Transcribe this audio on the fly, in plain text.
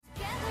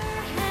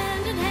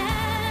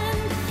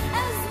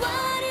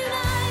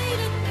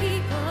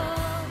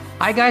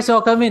Hi guys,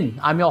 welcome in.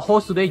 I'm your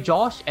host today,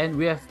 Josh, and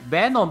we have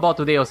Ben on board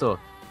today also.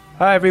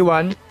 Hi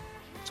everyone.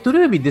 Today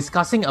we'll be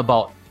discussing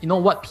about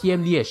what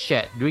PMD has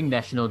shared during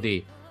National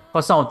Day.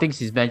 Because some of the things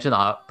he's mentioned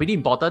are pretty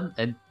important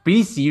and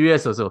pretty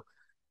serious also.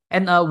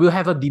 And we'll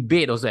have a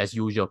debate also as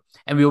usual.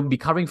 And we'll be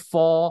covering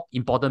four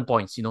important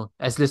points.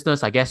 As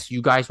listeners, I guess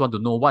you guys want to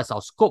know what's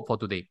our scope for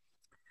today.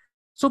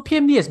 So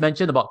PMD has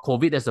mentioned about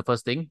COVID as the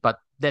first thing, but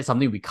that's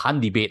something we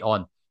can't debate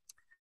on.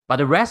 But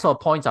the rest of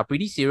the points are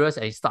pretty serious,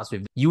 and it starts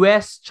with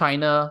US,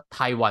 China,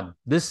 Taiwan.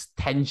 This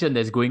tension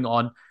that's going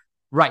on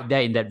right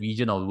there in that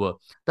region of the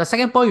world. The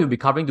second point we'll be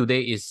covering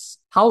today is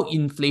how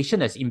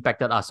inflation has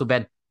impacted us. So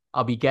Ben,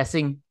 I'll be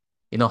guessing,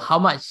 how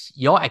much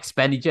your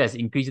expenditure has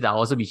increased. I'll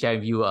also be sharing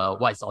with you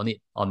what's on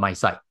it on my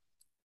side.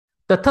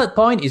 The third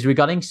point is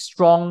regarding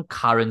strong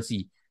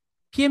currency.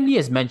 PMD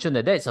has mentioned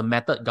that is a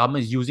method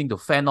government is using to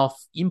fend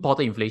off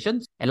imported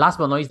inflation. And last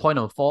but not least, point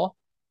number four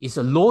is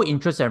a low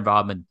interest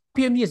environment.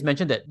 PMD has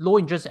mentioned that low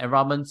interest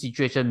environment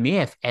situation may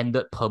have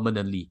ended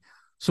permanently.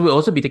 So we'll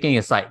also be taking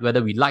a side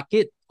whether we like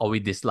it or we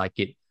dislike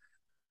it.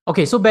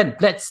 Okay, so Ben,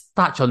 let's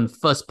touch on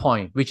first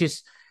point, which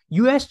is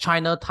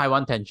US-China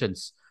Taiwan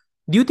tensions.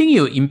 Do you think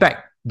it will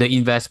impact the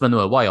investment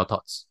world? What are your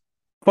thoughts?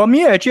 For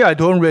me, actually, I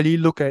don't really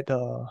look at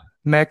the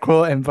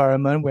macro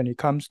environment when it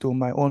comes to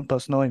my own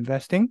personal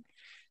investing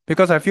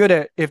because I feel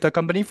that if the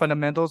company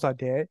fundamentals are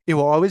there, it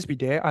will always be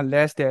there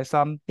unless there's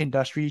some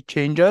industry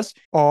changes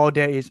or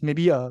there is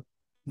maybe a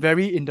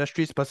very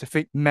industry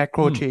specific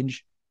macro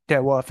change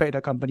that will affect the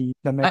company,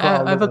 the macro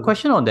I have a outlook.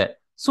 question on that.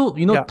 So,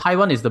 Yeah.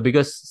 Taiwan is the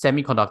biggest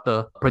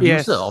semiconductor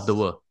producer of the Yes.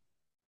 world.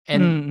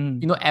 And,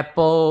 Mm-mm.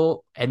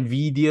 Apple,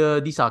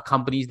 Nvidia, these are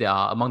companies that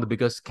are among the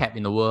biggest cap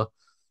in the world.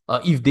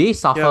 If they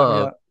suffer Yeah,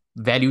 a yeah.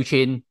 value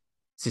chain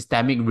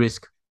systemic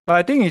risk. But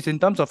I think it's in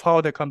terms of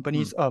how the mm,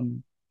 companies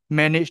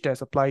manage their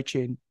supply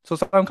chain. So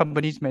some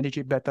companies manage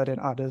it better than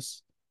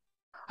others.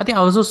 I think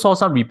I also saw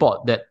some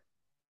report that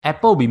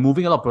Apple will be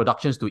moving a lot of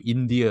productions to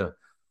India.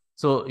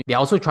 So they're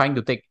also trying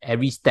to take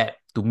every step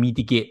to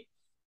mitigate.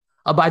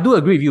 But I do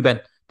agree with you,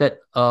 Ben, that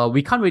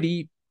we can't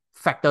really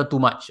factor too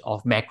much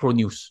of macro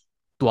news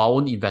to our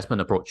own investment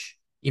approach.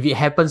 If it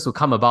happens to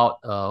come about,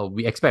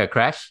 we expect a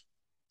crash.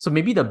 So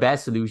maybe the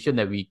best solution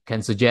that we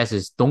can suggest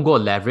is don't go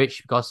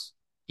leverage, because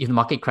if the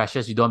market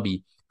crashes, you don't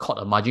be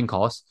caught a margin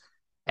cost.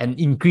 And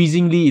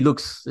increasingly, it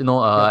looks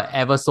Yeah.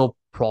 ever so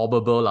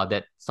probable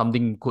that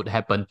something could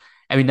happen,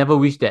 and we never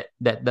wish that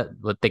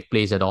would take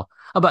place at all.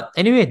 But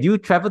anyway, do you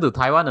travel to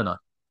Taiwan or not?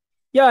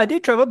 Yeah, I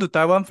did travel to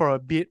Taiwan for a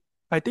bit.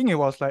 I think it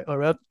was like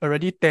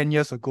already 10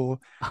 years ago.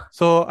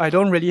 So I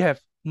don't really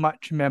have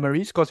much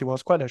memories because it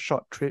was quite a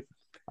short trip.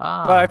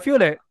 But I Ah, feel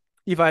that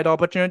if I had the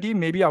opportunity,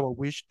 maybe I would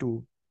wish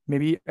to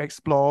maybe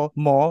explore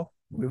more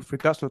with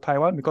regards to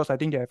Taiwan because I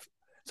think they have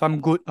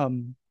some good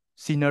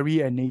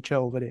scenery and nature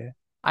over there.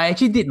 I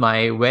actually did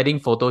my wedding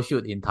photo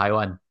shoot in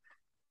Taiwan.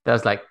 That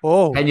was like 10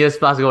 Oh, years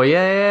plus ago.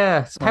 Yeah, yeah,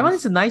 yeah. So Taiwan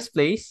is nice. a nice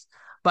place,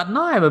 but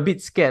now I'm a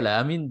bit scared.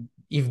 I mean,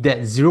 if that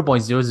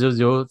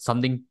 0.000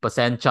 something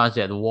percent chance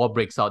that the war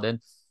breaks out, then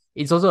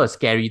it's also a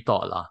scary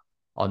thought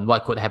on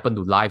what could happen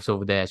to lives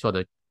over there, as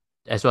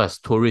well as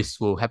tourists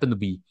will happen to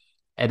be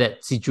at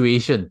that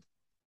situation.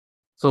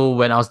 So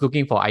when I was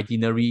looking for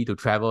itinerary to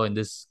travel in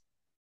this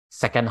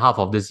second half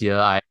of this year,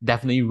 I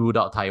definitely ruled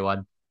out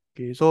Taiwan.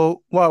 Okay,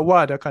 so what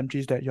are the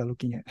countries that you're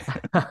looking at?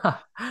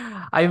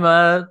 I'm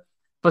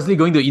personally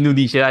going to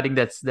Indonesia. I think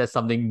that's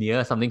something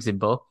near, something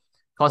simple.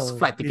 Cause Oh,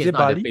 flight is tickets it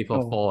not to Bali? pay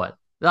for No. forward.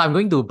 No, I'm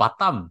going to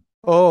Batam.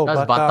 Oh, That's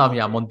Batam. Batam,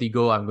 yeah, Okay.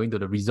 Montego. I'm going to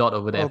the resort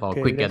over there for a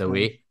Okay, quick that's nice.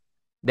 getaway.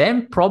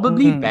 Then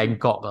probably Mm-hmm.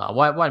 Bangkok.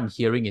 What I'm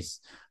hearing is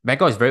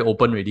Bangkok is very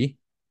open already.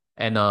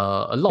 And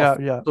a lot of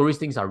Yeah, yeah. tourist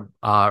things are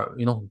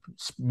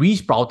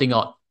re-sprouting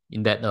out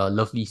in that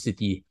lovely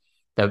city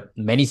that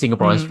many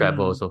Singaporeans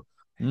travel Mm-hmm. also.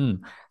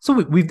 Mm.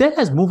 So with that,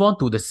 let's move on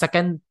to the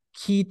second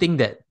key thing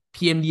that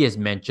PMD has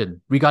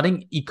mentioned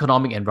regarding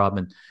economic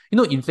environment.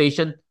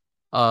 Inflation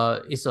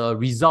is a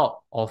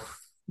result of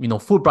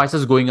food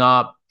prices going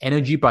up,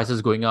 energy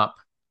prices going up.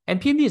 And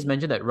PMD has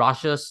mentioned that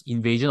Russia's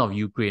invasion of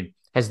Ukraine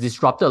has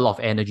disrupted a lot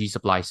of energy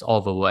supplies all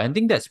over the world. And I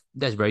think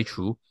that's very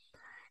true.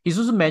 He's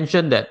also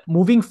mentioned that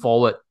moving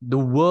forward, the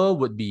world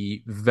would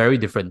be very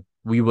different.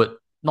 We would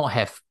not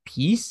have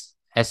peace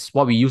as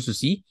what we used to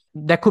see.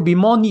 There could be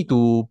more need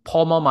to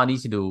pour more money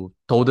into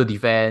total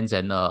defense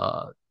and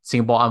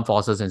Singapore armed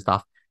forces and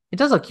stuff. It's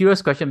just a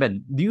curious question,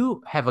 Ben. Do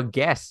you have a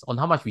guess on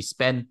how much we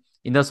spend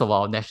in terms of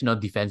our national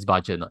defense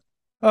budget?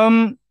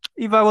 Um,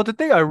 if I were to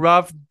take a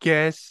rough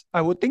guess,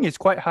 I would think it's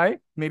quite high,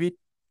 maybe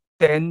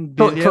 10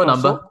 Throw billion a or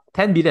number. so.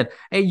 10 billion.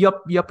 Hey,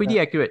 you're Yeah. pretty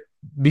accurate.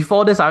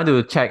 Before this, I want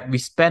to check. We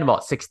spent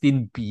about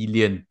 16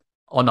 billion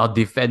on our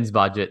defense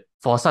budget.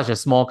 For such a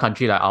small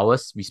country like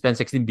ours, we spend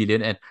 16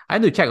 billion. And I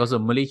want to check also,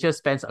 Malaysia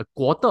spends a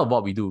quarter of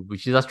what we do,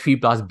 which is just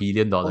 $3+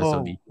 billion Oh,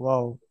 only.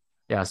 wow.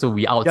 Yeah, so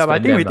we Yeah, but I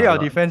outspend think them we by take a our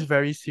lot. defense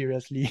very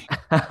seriously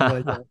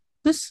over here.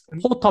 This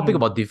whole topic Mm,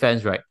 about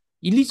defense, right?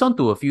 It leads on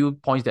to a few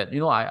points that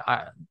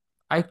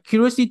I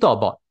curiously thought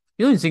about.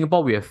 In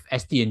Singapore we have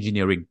ST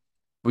Engineering,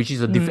 which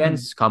is a mm,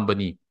 defense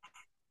company.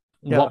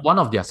 Yeah. one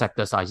of their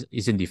sectors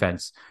is in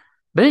defense.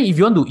 But then if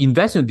you want to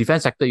invest in the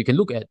defense sector, you can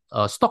look at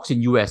stocks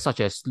in US such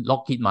as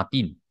Lockheed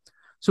Martin.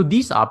 So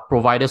these are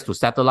providers to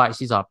satellites,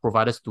 these are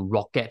providers to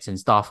rockets and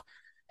stuff.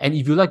 And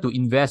if you like to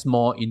invest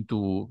more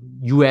into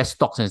US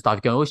stocks and stuff,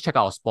 you can always check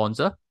out our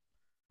sponsor,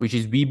 which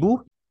is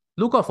Weibo.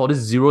 Look out for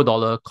this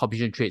 $0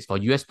 commission trades for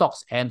US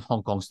stocks and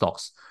Hong Kong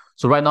stocks.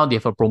 So right now they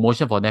have a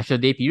promotion for National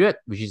Day period,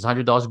 which is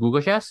 $100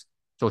 Google shares.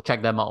 So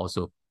check them out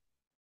also.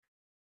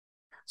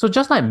 So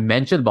just like I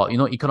mentioned about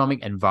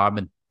economic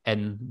environment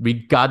and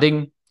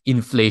regarding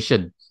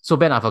inflation. So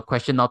Ben, I have a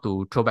question now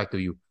to throw back to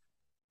you.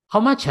 How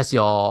much has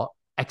your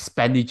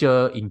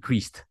expenditure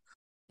increased?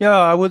 Yeah,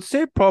 I would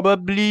say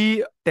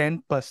probably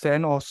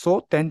 10% or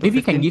so, 10 to Maybe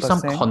you can give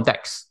some 15%.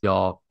 context,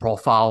 your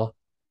profile.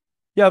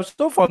 Yeah,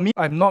 so for me,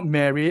 I'm not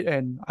married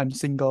and I'm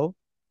single.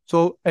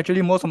 So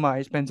actually most of my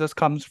expenses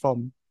comes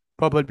from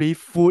probably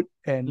food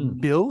and Mm,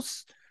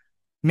 bills,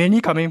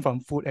 mainly coming from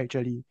food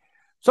actually.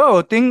 So I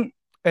would think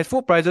as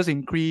food prices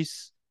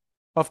increase,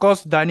 of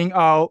course, dining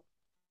out,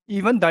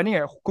 even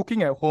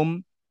cooking at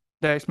home,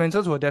 the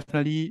expenses will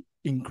definitely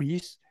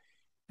increase.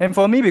 And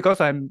for me,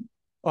 because I'm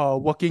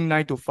working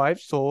 9 to 5,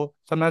 so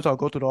sometimes I'll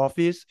go to the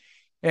office,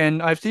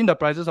 and I've seen the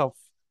prices of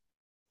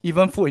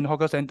even food in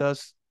hawker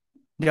centers.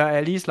 They are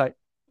at least like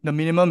the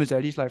minimum is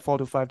at least like $4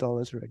 to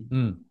 $5 already.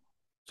 mm.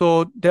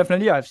 So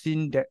definitely, I've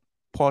seen that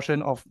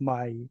portion of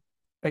my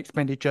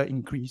expenditure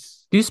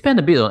increase. Do you spend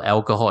a bit on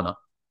alcohol no?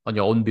 On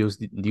your own bills?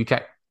 Do you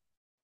check?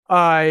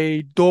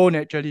 I don't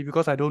actually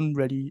because I don't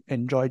really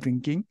enjoy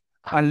drinking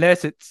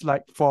unless it's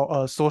like for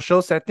a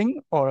social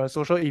setting or a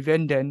social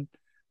event. Then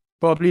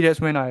probably that's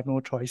when I have no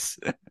choice.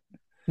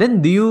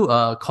 Then do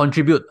you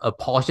contribute a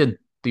portion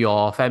to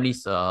your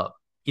family's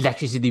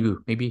electricity bill?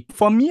 Maybe.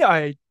 For me,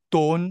 I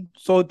don't.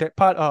 So that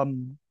part,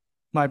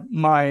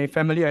 my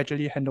family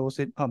actually handles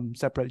it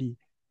separately.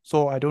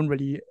 So I don't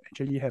really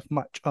actually have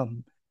much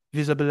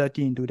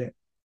visibility into that.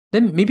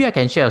 Then maybe I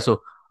can share.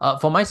 So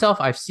for myself,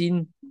 I've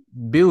seen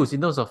bills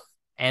in terms of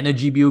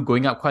energy bill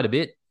going up quite a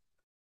bit.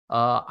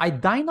 I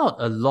dine out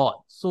a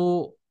lot.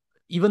 So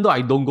even though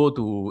I don't go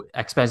to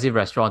expensive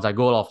restaurants, I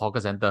go a lot of hawker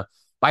center.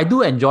 But I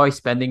do enjoy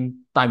spending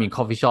time in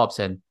coffee shops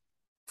and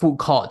food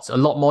courts a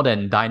lot more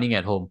than dining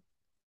at home.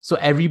 So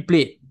every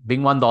plate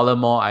being $1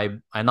 more,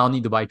 I now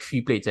need to buy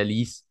three plates at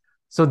least.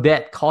 So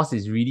that cost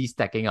is really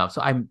stacking up.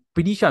 So I'm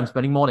pretty sure I'm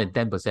spending more than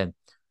 10%.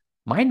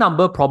 My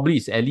number probably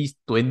is at least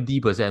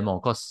 20% more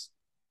because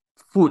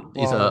food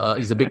Wow.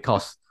 is a big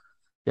cost.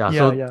 Yeah, Yeah,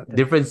 so yeah.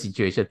 different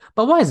situation.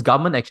 But what has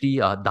government actually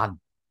done?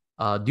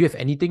 Do you have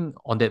anything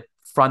on that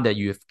front that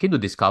you have came to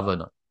discover?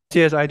 No?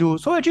 Yes, I do.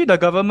 So actually, the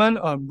government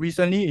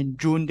recently in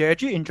June they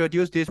actually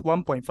introduced this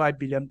 1.5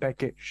 billion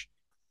package.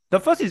 The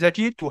first is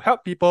actually to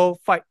help people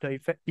fight the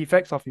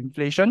effects of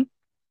inflation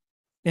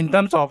in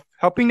terms of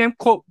helping them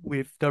cope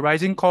with the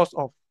rising cost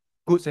of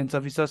goods and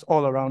services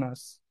all around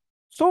us.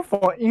 So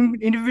for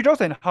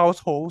individuals and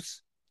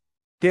households,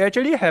 they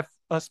actually have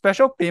a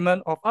special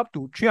payment of up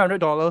to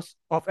 $300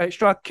 of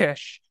extra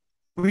cash,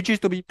 which is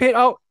to be paid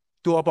out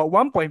to about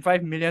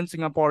 1.5 million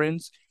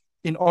Singaporeans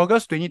in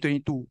August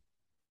 2022.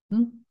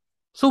 Hmm?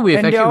 So we have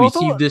And they actually are received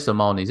also, this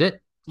amount, is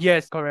it?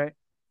 yes, correct.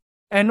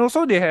 And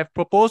also they have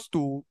proposed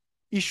to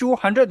issue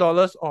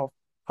 $100 of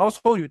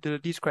household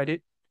utilities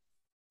credit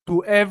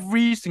to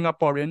every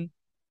Singaporean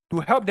to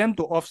help them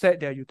to offset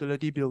their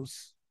utility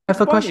bills. I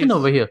have a One question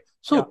over is, here.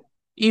 yeah, So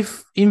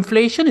if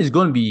inflation is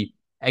going to be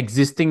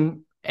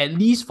existing at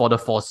least for the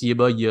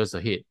foreseeable years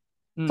ahead,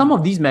 some mm,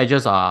 of these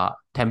measures are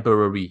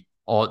temporary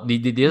or they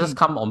just mm,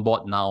 come on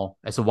board now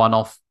as a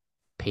one-off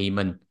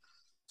payment.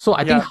 So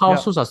I think yeah, yeah,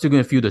 households are still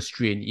going to feel the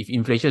strain if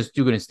inflation is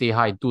still going to stay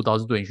high in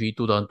 2023,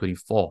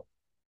 2024.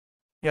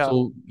 yeah.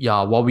 So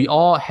yeah, while we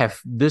all have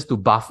this to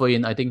buffer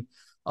in, I think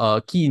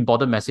a key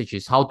important message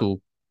is how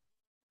to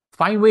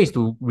find ways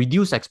to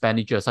reduce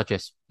expenditure, such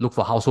as look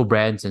for household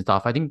brands and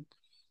stuff. I think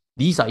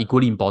these are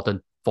equally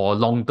important for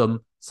long-term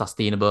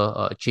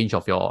sustainable change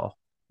of your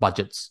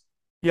budgets.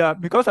 Yeah,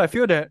 because I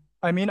feel that,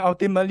 I mean,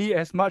 ultimately,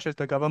 as much as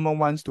the government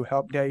wants to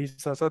help, there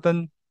is a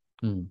certain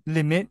Mm.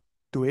 limit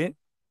to it.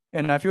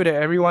 And I feel that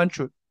everyone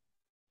should,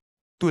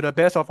 to the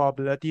best of our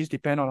abilities,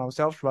 depend on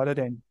ourselves rather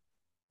than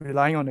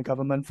relying on the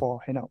government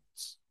for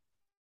handouts.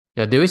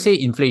 Yeah, they always say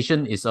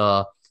inflation is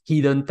a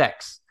hidden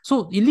tax.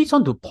 So it leads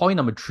on to point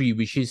number three,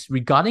 which is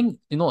regarding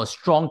a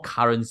strong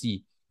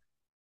currency.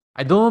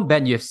 I don't know,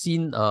 Ben, you have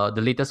seen the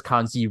latest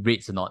currency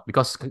rates or not?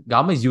 Because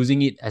government is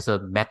using it as a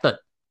method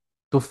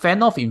to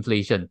fend off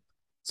inflation.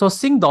 So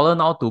Sing dollar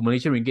now to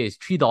Malaysian ringgit is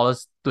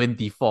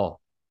 $3.24.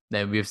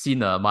 Then we've seen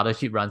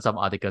Mothership run some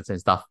articles and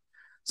stuff.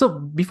 So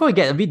before we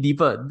get a bit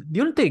deeper, do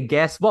you want to take a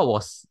guess what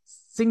was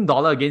Sing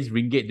dollar against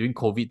ringgit during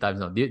COVID times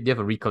now? Do you have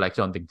a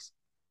recollection on things?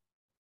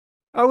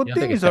 I would You want to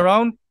think take a it's stab?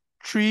 around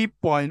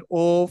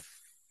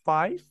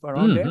 3.05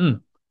 around there. Mm-hmm.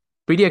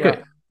 Pretty Yeah.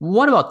 accurate.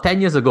 What about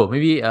 10 years ago?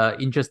 Maybe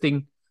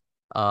interesting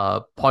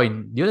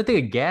point. Do you want to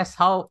take a guess?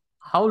 How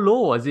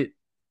low was it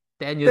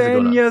 10 years ago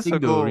 10 now? years Sing to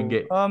ago,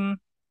 ringgit.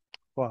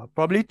 well,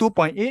 probably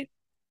 2.8.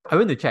 I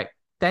went to check.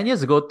 10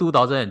 years ago,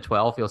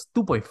 2012, it was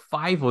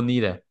 2.5 only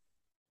there.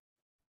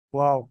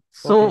 Wow.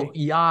 So Okay.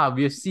 yeah,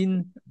 we've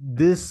seen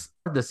this.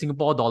 The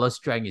Singapore dollar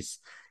strength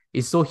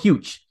is so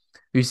huge.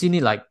 We've seen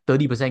it like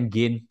 30%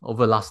 gain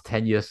over the last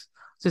 10 years.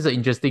 So it's an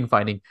interesting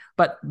finding.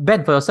 But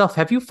Ben, for yourself,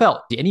 have you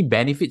felt any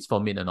benefits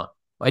from it or not?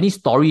 Or any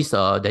stories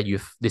that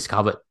you've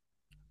discovered?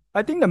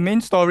 I think the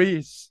main story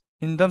is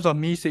in terms of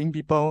me seeing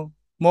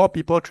more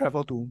people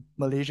travel to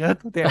Malaysia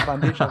to take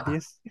advantage of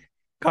this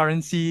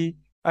currency.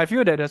 I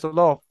feel that there's a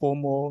lot of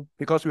FOMO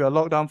because we are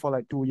locked down for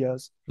like 2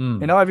 years.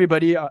 And Hmm.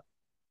 now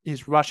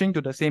is rushing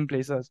to the same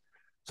places.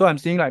 So I'm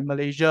seeing like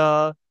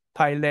Malaysia,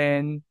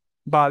 Thailand,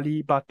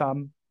 Bali,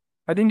 Batam.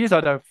 I think these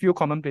are the few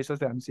common places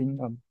that I'm seeing.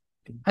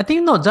 I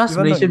think not just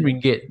Even though Malaysian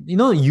in ringgit,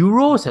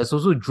 euros has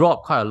also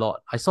dropped quite a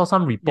lot. I saw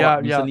some report yeah,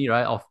 yeah, recently,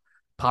 right, of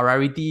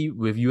parity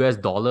with US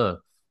dollar.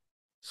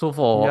 So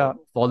yeah.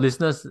 for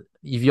listeners,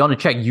 if you want to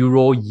check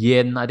euro,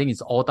 yen, I think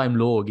it's all time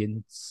low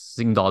against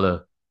Sing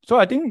dollar. So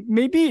I think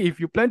maybe if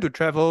you plan to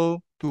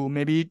travel to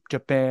maybe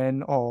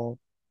Japan or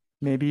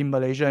maybe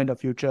Malaysia in the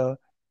future,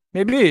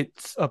 maybe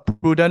it's a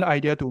prudent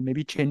idea to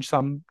maybe change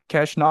some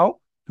cash now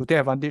to take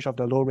advantage of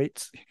the low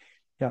rates.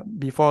 Yeah,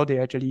 before they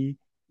actually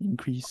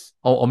increase.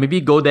 Or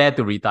maybe go there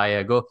to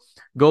retire.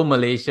 Go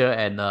Malaysia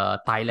and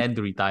Thailand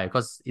to retire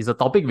because it's a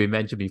topic we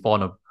mentioned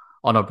before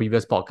on a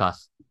previous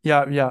podcast.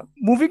 Yeah, yeah.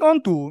 Moving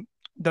on to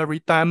the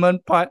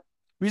retirement part,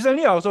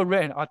 recently I also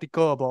read an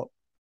article about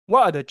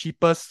what are the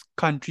cheapest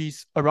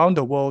countries around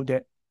the world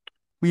that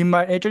we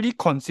might actually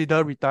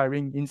consider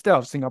retiring instead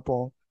of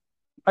Singapore.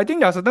 I think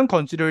there are certain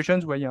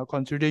considerations when you're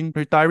considering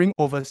retiring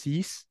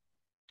overseas.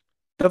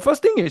 The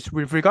first thing is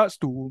with regards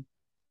to,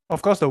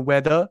 of course, the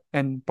weather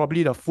and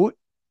probably the food.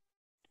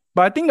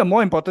 But I think the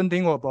more important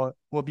thing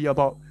will be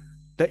about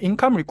the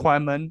income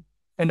requirement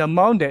and the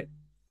amount that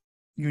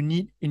you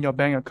need in your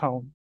bank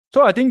account.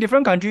 So I think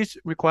different countries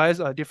requires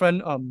a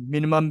different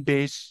minimum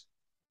base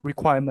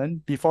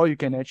requirement before you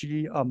can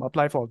actually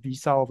apply for a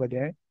visa over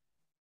there.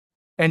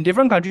 And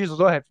different countries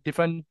also have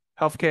different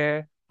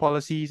healthcare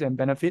policies and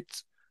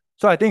benefits.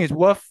 So I think it's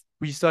worth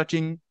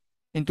researching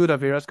into the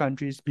various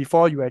countries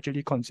before you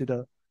actually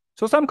consider.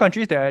 So some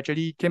countries that I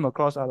actually came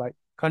across are like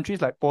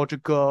countries like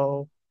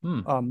Portugal,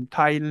 Hmm.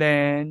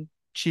 Thailand,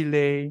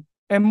 Chile,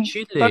 and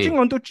touching Chile.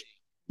 on to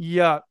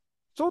yeah.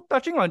 So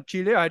touching on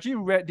Chile, I actually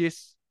read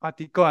this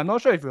article. I'm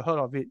not sure if you heard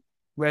of it,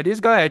 where this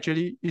guy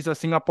actually is a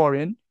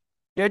Singaporean.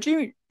 He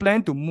actually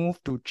planned to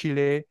move to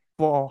Chile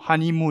for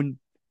honeymoon,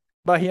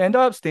 but he ended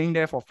up staying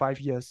there for 5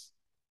 years.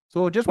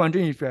 So just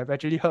wondering if you have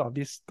actually heard of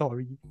this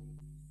story.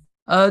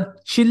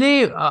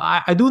 Chile.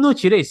 I do know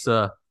Chile is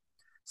a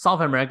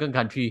South American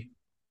country,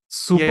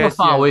 super Yes,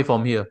 far yes. away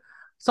from here.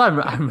 So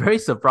I'm very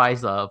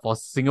surprised for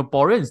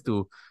Singaporeans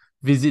to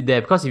visit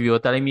there because if you were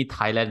telling me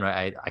Thailand,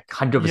 right, I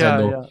 100% Yeah,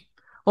 know. yeah,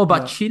 Oh,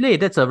 but yeah. Chile,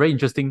 that's a very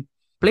interesting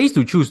place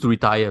to choose to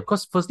retire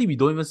because firstly, we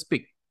don't even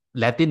speak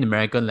Latin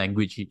American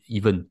language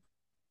even.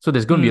 So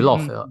there's going to be a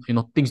lot of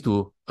Mm. things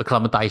to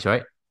acclimatize,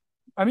 right?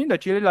 I mean, the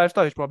Chile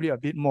lifestyle is probably a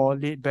bit more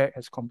laid back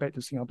as compared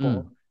to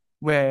Singapore, Mm.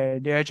 where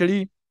they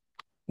actually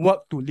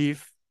work to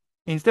live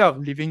instead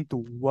of living to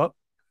work.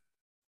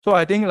 So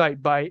I think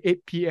like by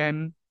 8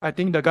 p.m., I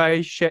think the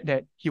guy shared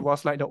that he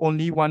was like the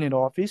only one in the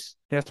office.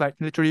 There's like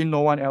literally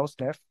no one else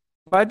left.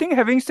 But I think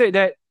having said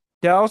that,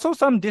 there are also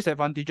some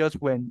disadvantages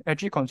when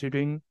actually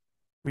considering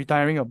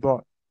retiring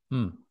abroad.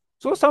 Mm.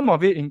 So some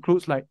of it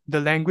includes like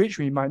the language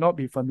we might not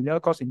be familiar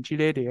because in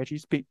Chile they actually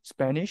speak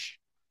Spanish.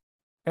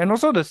 And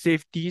also the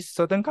safety,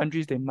 certain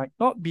countries they might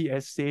not be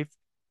as safe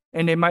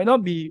and they might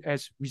not be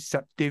as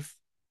receptive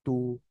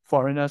to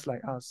foreigners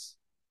like us.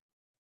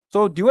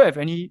 So do you have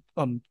any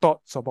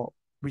thoughts about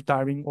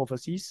retiring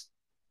overseas?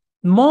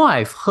 More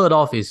I've heard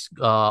of is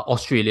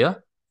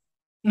Australia,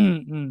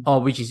 Mm.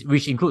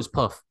 which includes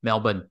Perth,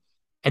 Melbourne,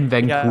 and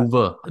Yeah,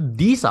 Vancouver.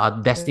 These are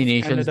there's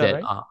destinations Canada,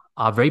 that right?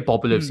 are very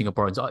popular with Mm.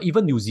 Singaporeans, or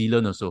even New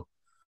Zealand also.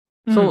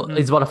 So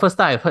it's Mm. about the first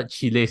time I've heard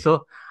Chile.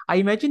 So I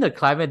imagine the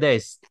climate there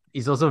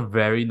is also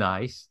very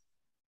nice.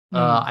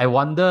 Mm. I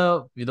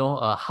wonder,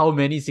 how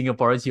many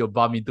Singaporeans you'll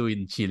bump into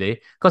in Chile.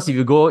 Because if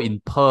you go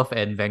in Perth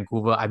and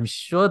Vancouver, I'm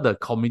sure the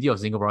community of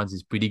Singaporeans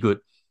is pretty good,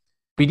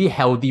 pretty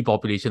healthy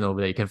population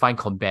over there. You can find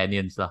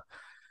companions lah.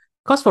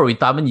 Because for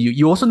retirement,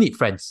 you also need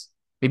friends.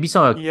 Maybe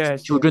some of your Yes,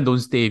 yes. children don't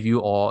stay with you,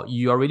 or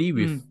you're already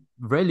with Mm.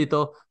 very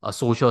little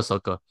social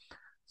circle.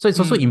 So it's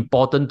also Mm.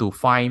 important to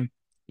find,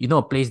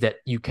 a place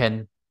that you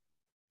can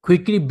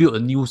quickly build a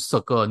new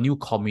circle, a new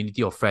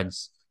community of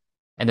friends.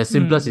 And the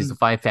simplest is to Mm.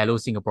 find fellow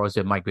Singaporeans who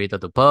have migrated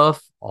to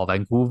Perth or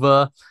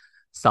Vancouver,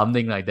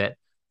 something like that.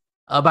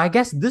 But I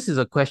guess this is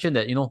a question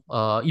that,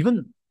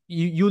 even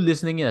you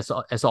listening in as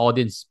an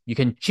audience, you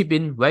can chip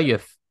in where you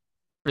have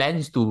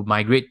plans to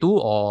migrate to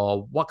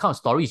or what kind of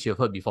stories you've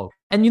heard before.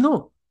 And,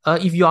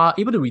 if you are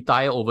able to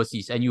retire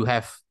overseas and you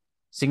have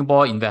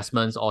Singapore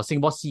investments or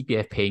Singapore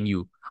CPF paying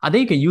you, and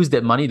then you can use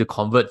that money to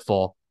convert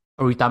for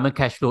a retirement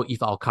cash flow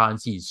if our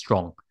currency is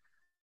strong.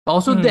 But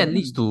also that Mm.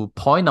 leads to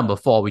point number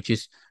four, which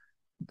is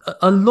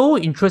a low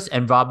interest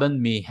environment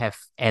may have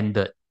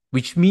ended,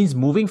 which means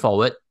moving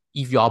forward,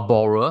 if you're a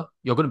borrower,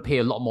 you're going to pay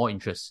a lot more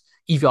interest.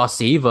 If you're a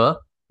saver,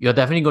 you're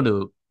definitely going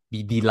to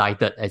be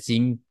delighted at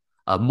seeing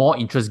more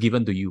interest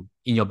given to you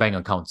in your bank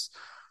accounts.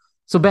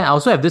 So Ben, I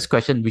also have this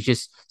question, which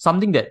is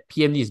something that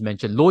PMD has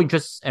mentioned. Low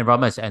interest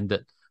environment has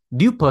ended.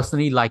 Do you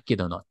personally like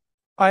it or not?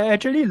 I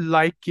actually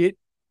like it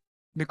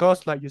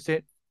because, like you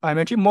said, I'm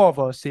actually more of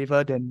a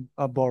saver than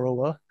a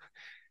borrower.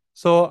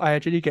 So I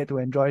actually get to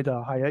enjoy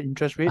the higher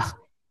interest rates.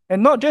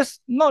 And not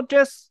just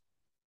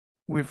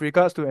with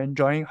regards to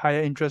enjoying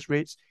higher interest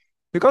rates,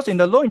 because in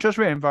the low interest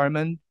rate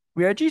environment,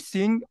 we're actually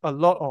seeing a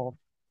lot of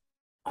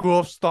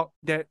growth stock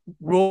that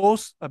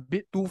rose a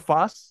bit too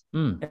fast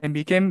Mm. and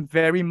became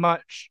very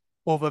much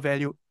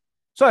overvalued.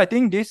 So I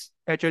think this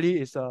actually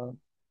is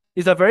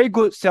a very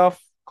good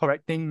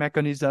self-correcting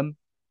mechanism,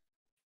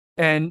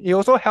 and it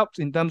also helps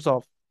in terms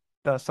of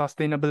the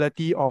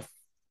sustainability of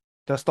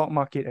the stock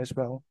market as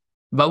well.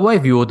 But what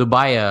if you were to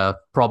buy a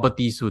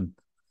property soon?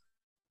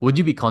 Would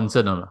you be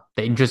concerned or not?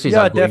 The interest rates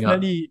are Yeah, going up.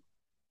 definitely.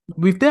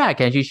 With that, I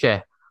can actually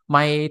share.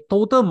 My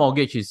total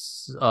mortgage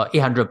is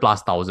 800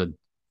 plus thousand.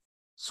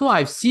 So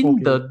I've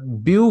seen the Okay.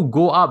 bill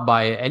go up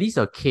by at least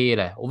a K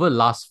over the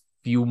last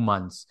few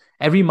months.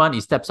 Every month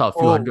it steps out a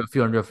few Oh. hundred,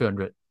 few hundred, few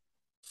hundred.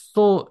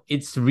 So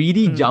it's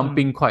really Mm-hmm.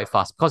 jumping quite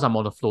fast because I'm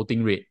on a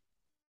floating rate.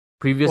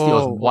 Previously it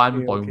was Oh,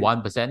 okay, okay.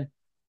 1.1%.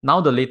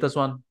 Now the latest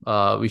one,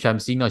 which I'm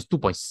seeing now is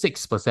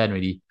 2.6%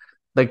 already.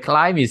 The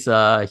climb is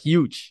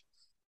huge.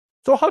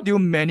 So how do you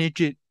manage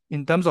it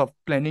in terms of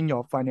planning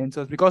your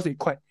finances? Because it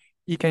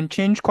can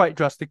change quite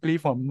drastically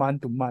from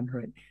month to month,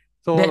 right?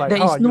 So There, like there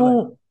how is are you like?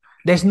 no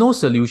there's no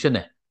solution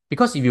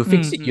because if you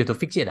fix it, you have to Mm-hmm.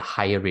 fix it at a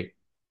higher rate.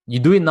 You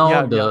do it now,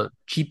 Yeah, yeah. the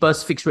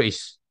cheapest fixed rate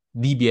is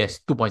DBS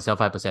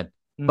 2.75%.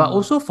 But Mm.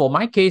 also for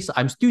my case,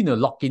 I'm still in a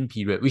lock-in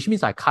period, which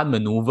means I can't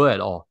maneuver at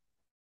all.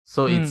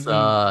 So it's Mm-hmm.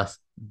 a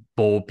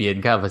bo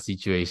bian kind of a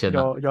situation.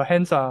 Your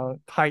hands are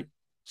tied,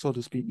 so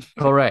to speak.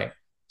 Correct.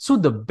 So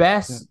the Yeah.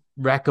 best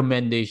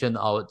recommendation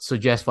I would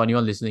suggest for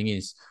anyone listening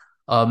is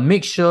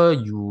make sure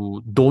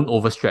you don't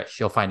overstretch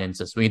your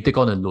finances when you take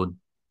on a loan.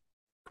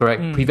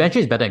 Correct. Mm-hmm.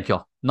 Prevention is better than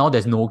cure. Now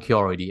there's no cure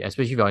already,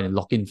 especially if you're in a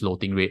lock-in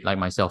floating rate like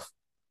myself.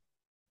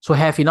 So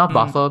have enough Mm.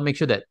 buffer, make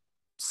sure that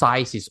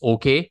size is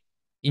okay.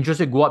 Interest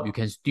rate go up, you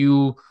can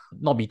still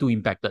not be too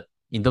impacted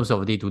in terms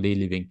of day-to-day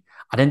living.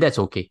 And then that's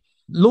okay.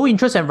 Low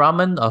interest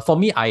environment, for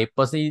me, I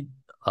personally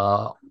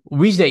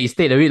wish that it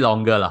stayed a bit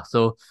longer.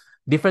 So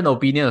different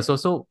opinions.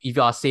 So if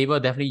you are a saver,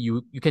 definitely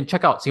you can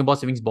check out Singapore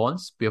Savings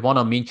Bonds. We have one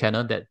on our main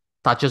channel that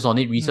touches on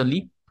it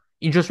recently. Mm.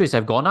 Interest rates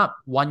have gone up.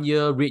 1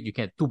 year rate, you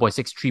can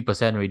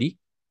 2.63% already.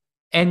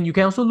 And you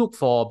can also look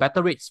for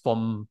better rates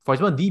from, for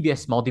example,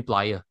 DBS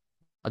multiplier.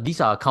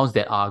 These are accounts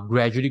that are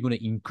gradually going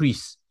to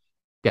increase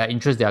their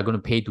interest they are going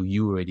to pay to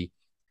you already.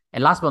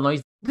 And last but not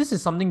least, this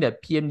is something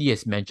that PMD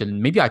has mentioned.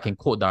 Maybe I can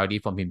quote directly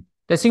from him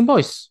that Singapore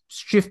is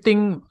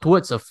shifting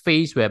towards a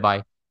phase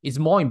whereby it's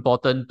more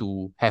important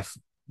to have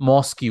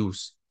more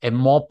skills and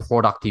more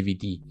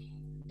productivity,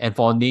 and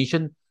for a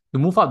nation to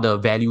move up the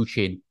value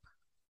chain.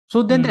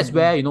 So then that's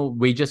Mm-hmm. where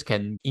wages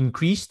can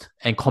increase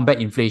and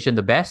combat inflation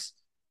the best.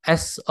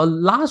 As a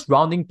last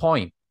rounding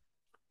point,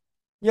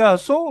 Yeah,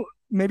 so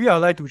maybe I'd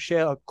like to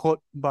share a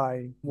quote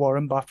by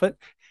Warren Buffett.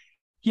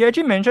 He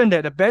actually mentioned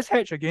that the best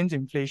hedge against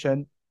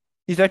inflation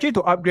is actually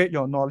to upgrade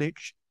your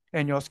knowledge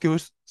and your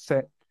skills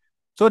set,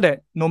 so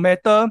that no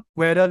matter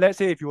whether, let's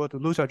say, if you were to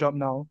lose your job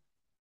now,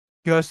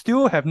 you'll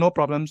still have no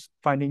problems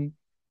finding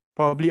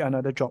probably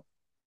another job.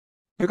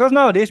 Because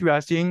nowadays we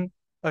are seeing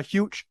a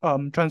huge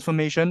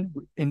transformation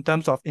in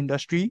terms of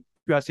industry.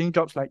 We are seeing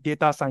jobs like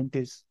data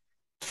scientists.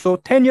 So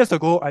 10 years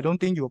ago, I don't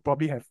think you'll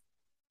probably have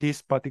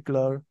this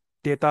particular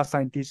data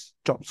scientist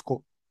job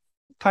scope.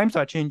 Times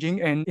are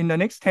changing, and in the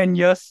next 10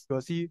 years,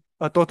 you'll see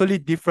a totally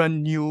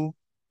different new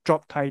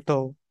job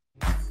title.